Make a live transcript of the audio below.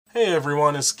Hey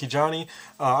everyone, it's Kijani.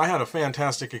 I had a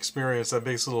fantastic experience at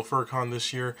Big Little Fur Con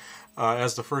this year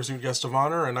as the Fursuit guest of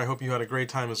honor, and I hope you had a great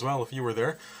time as well if you were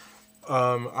there.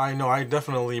 I know I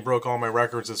definitely broke all my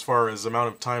records as far as amount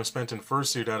of time spent in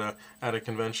fursuit at a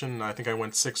convention. I think I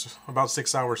went about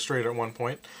 6 hours straight at one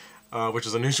point, which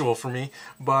is unusual for me.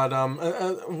 But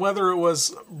whether it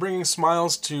was bringing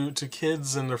smiles to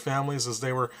kids and their families as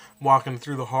they were walking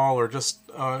through the hall, or just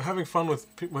having fun with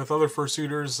other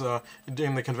fursuiters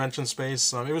in the convention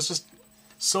space, it was just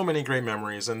so many great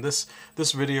memories, and this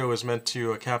video is meant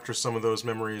to capture some of those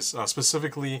memories,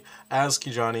 specifically as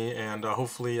Kijani, and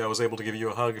hopefully I was able to give you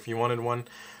a hug if you wanted one,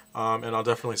 and I'll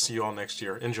definitely see you all next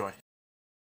year. Enjoy.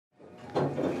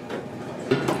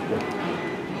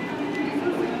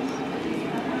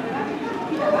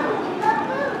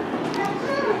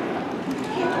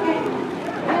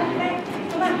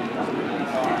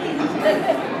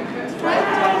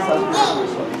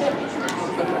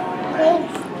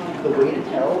 The way to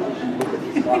tell is you look at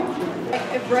these boxes.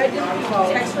 If Red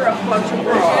didn't text her a bunch of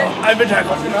bullshit, I've been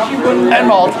tackled. And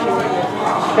mauled.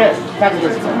 Here, tackle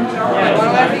this.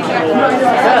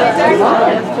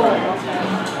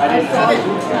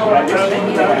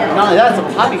 No, that's a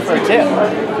poppy fur too.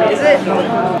 Is it?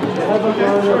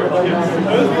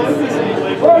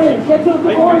 Morning, get to the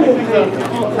morning.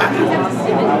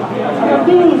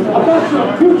 Dude, about your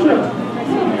future.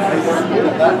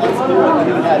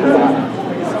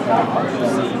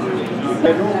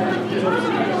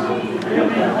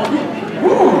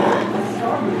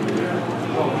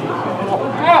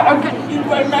 I'm getting eaten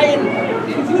by a lion.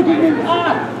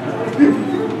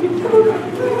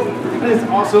 This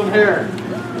awesome hair.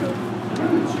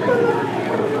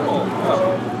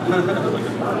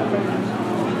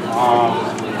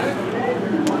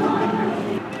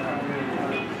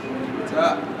 What's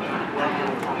up?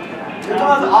 This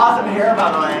one's awesome hair,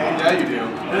 by the way. Yeah, you do.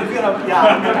 I'm gonna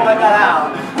point that out.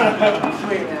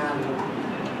 Sweet, man.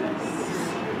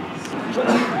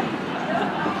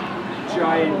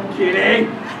 Giant kitty.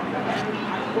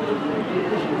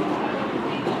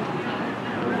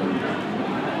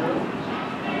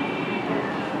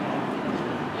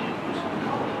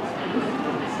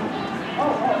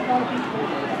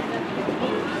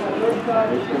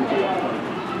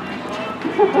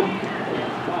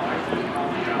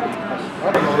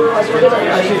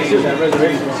 That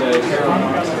reservation says. Is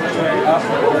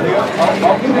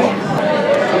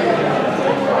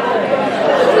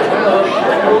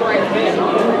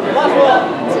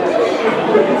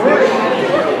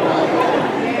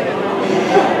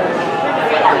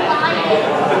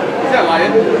that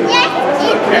lion? Yes.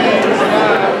 Okay.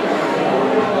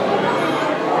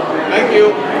 Thank you.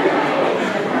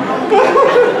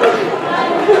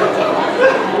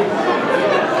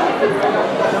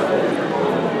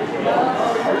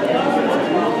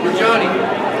 Johnny.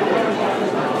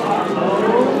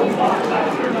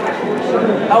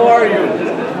 How are you?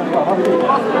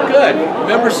 Good.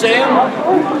 Remember Sam?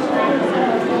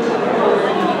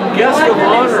 Guest of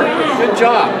honor. Good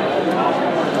job.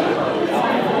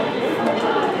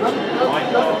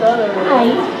 Hi.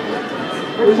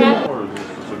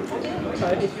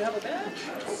 did you have a badge?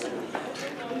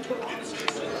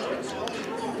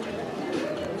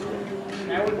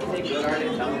 I would say good art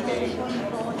is okay.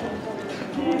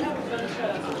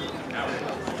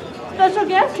 Special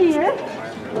guest here.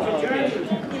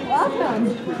 Welcome.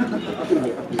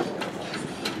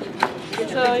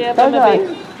 So yeah, bye.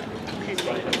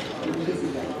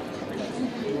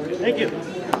 Thank you.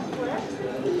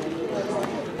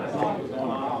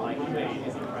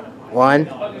 1,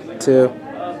 2,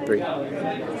 3.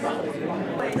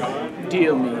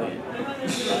 Deal me.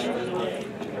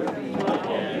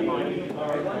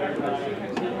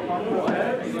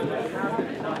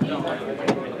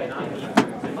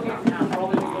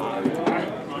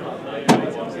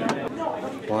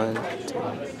 One, two.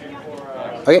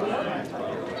 Okay.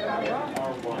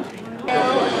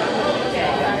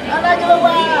 I'm not gonna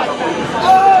laugh.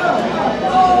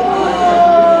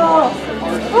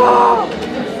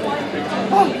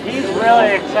 He's really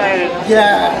excited.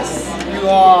 Yes, you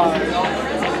are.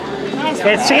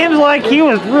 It seems like he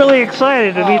was really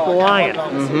excited to meet the lion.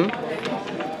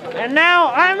 And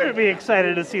now I'm going to be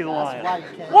excited to see the lion.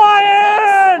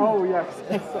 Lion! Oh yes.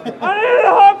 I need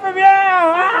a hug from you!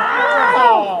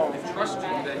 Ah! Trust you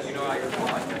that you know how you're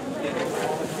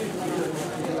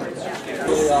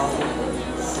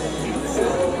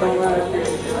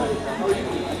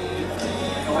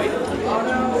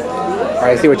All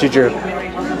right, I see what you drew.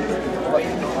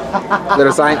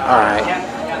 Little sign? All right.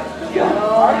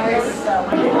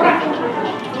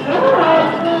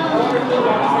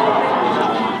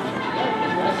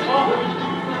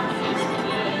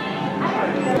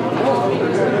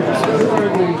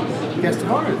 guest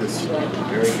of honor this year.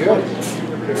 Very good.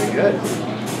 Very good.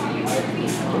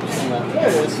 There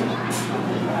it is.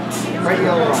 Bright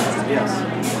yellow lions. Yes,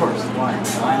 of course. Lions.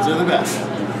 Lions are the best.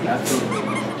 Absolutely.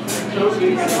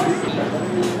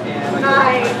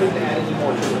 Nice.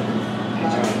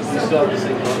 You still have the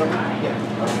same color? Yeah.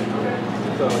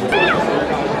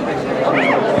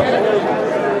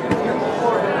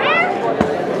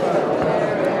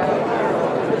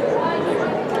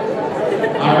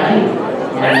 All right.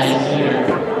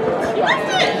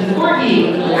 Swaggy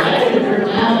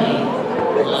personality.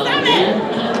 Stop it!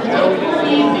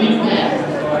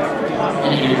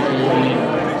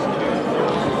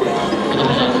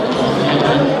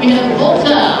 We have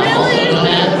Volta, also known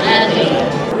as Razzie.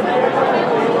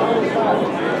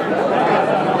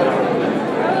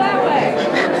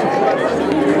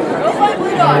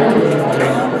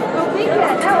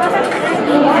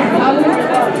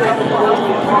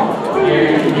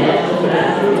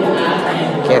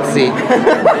 Can't see.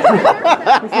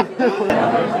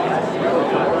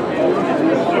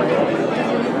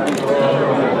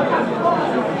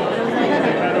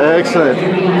 Excellent.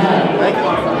 Thank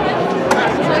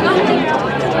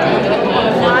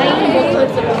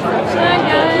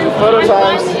you. Photo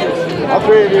times. All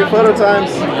three of you, photo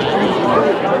times.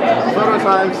 Photo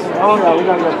times. Oh no, we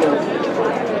gotta go there.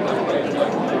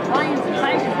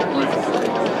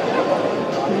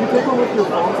 Can you take one with your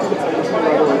phone so you can take this one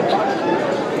right away?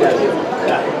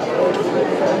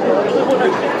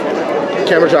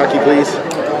 Camera jockey, please.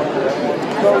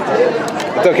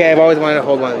 It's okay, I've always wanted to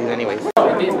hold one of these anyways.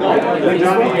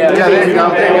 Yeah, there you go.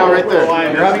 There you go, right there.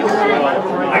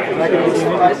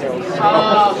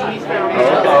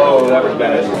 Oh, that was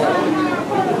bad.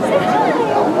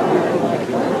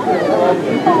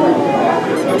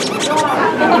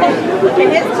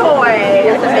 And his toy.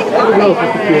 That's a big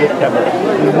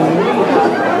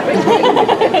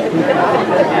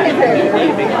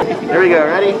There we go,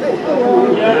 ready?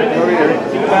 Over here.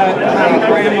 My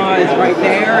grandma is right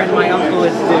there, and my uncle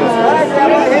is too.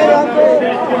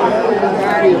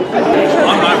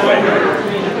 On my way.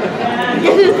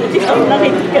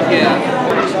 Yeah.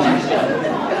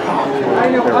 I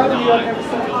know, how do you have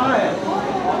so high?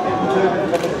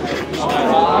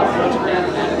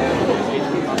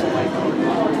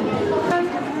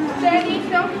 Daddy,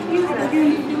 don't use that.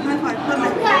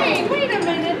 Hey, wait a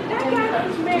minute. That guy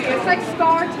was married. It's like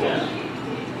Star Trek.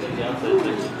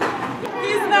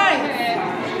 He's nice.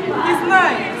 He's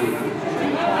nice.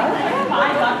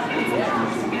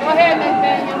 Go ahead,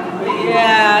 Nathaniel.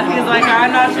 Yeah, he's like,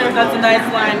 I'm not sure if that's a nice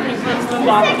line. He puts them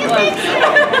off the cliff.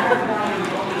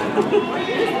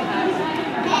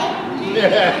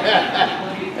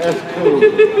 That's cool.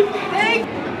 Thank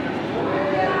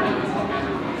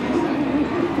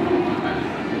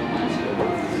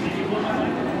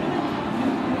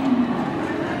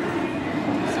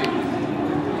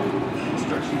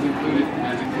Instructions included.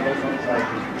 Magic pillows on the side.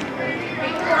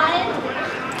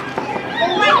 Oh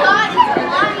my god, it's a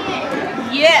lion!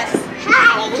 Yes.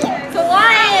 Hi! It's a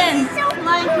lion!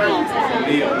 Lion King.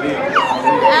 Leo.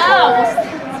 Oh,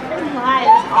 lion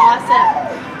is awesome.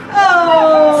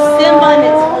 Oh. Simba and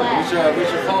its flesh. We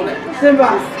should hold it. Simba.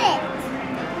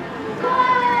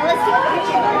 Let's take a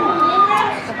picture.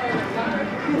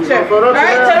 Sure. All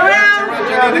right, turn around.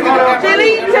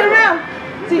 Jenny, turn around.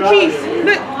 See cheese.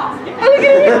 Look. Oh, look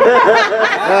at you.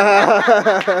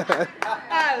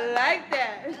 I like that.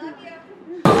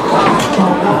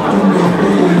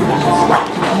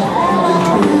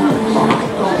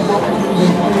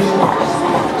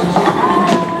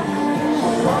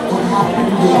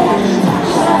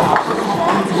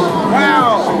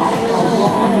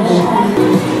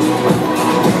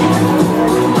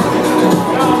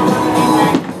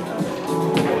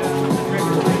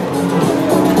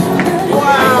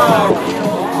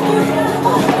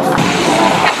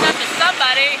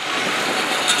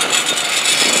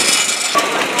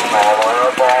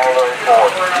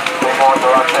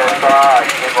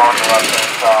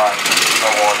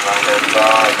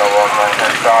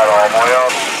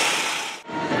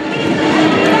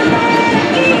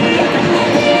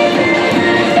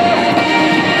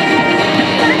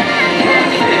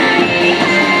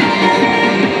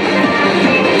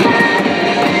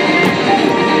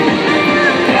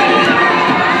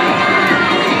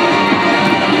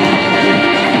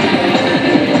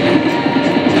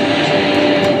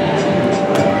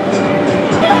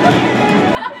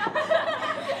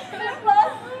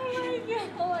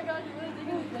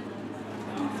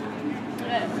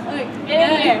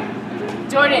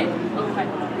 Jordan. Okay.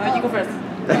 You go first.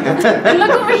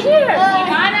 Look over here.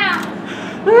 Kijani.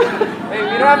 Hey, we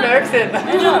don't have Erickson.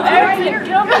 Erickson,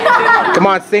 get over here. Come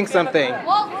on, sing something.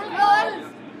 Well, we're going.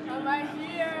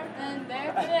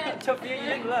 Oh,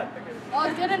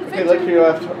 it's good in the Okay, look to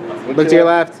your left. Look to your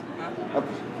left. Up,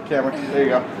 camera. There you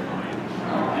go.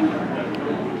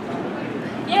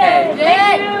 Yeah,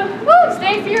 thank you. Woo,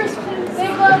 stay fierce.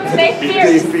 Stay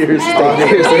fierce. Stay fierce.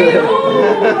 And- Stay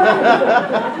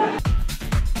fierce.